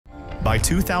By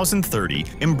 2030,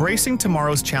 embracing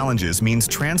tomorrow's challenges means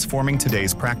transforming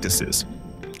today's practices.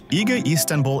 İGA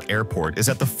İstanbul Airport is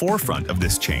at the forefront of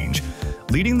this change,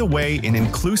 leading the way in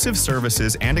inclusive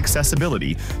services and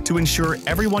accessibility to ensure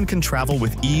everyone can travel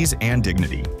with ease and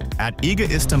dignity. At İGA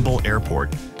İstanbul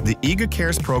Airport, the İGA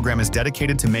Cares program is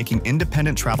dedicated to making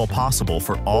independent travel possible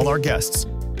for all our guests,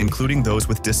 including those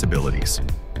with disabilities.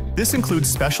 This includes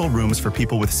special rooms for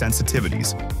people with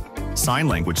sensitivities, sign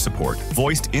language support,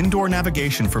 voiced indoor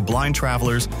navigation for blind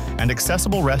travelers, and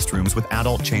accessible restrooms with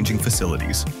adult changing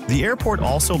facilities. The airport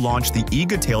also launched the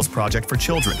İGA Tales project for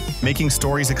children, making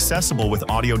stories accessible with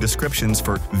audio descriptions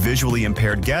for visually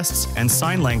impaired guests and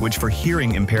sign language for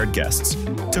hearing impaired guests.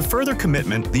 To further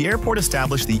commitment, the airport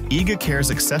established the İGA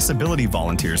Cares Accessibility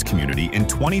Volunteers community in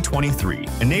 2023,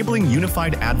 enabling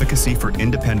unified advocacy for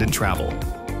independent travel.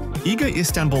 İGA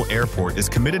İstanbul Airport is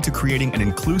committed to creating an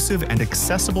inclusive and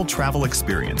accessible travel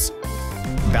experience,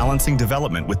 balancing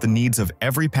development with the needs of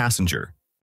every passenger.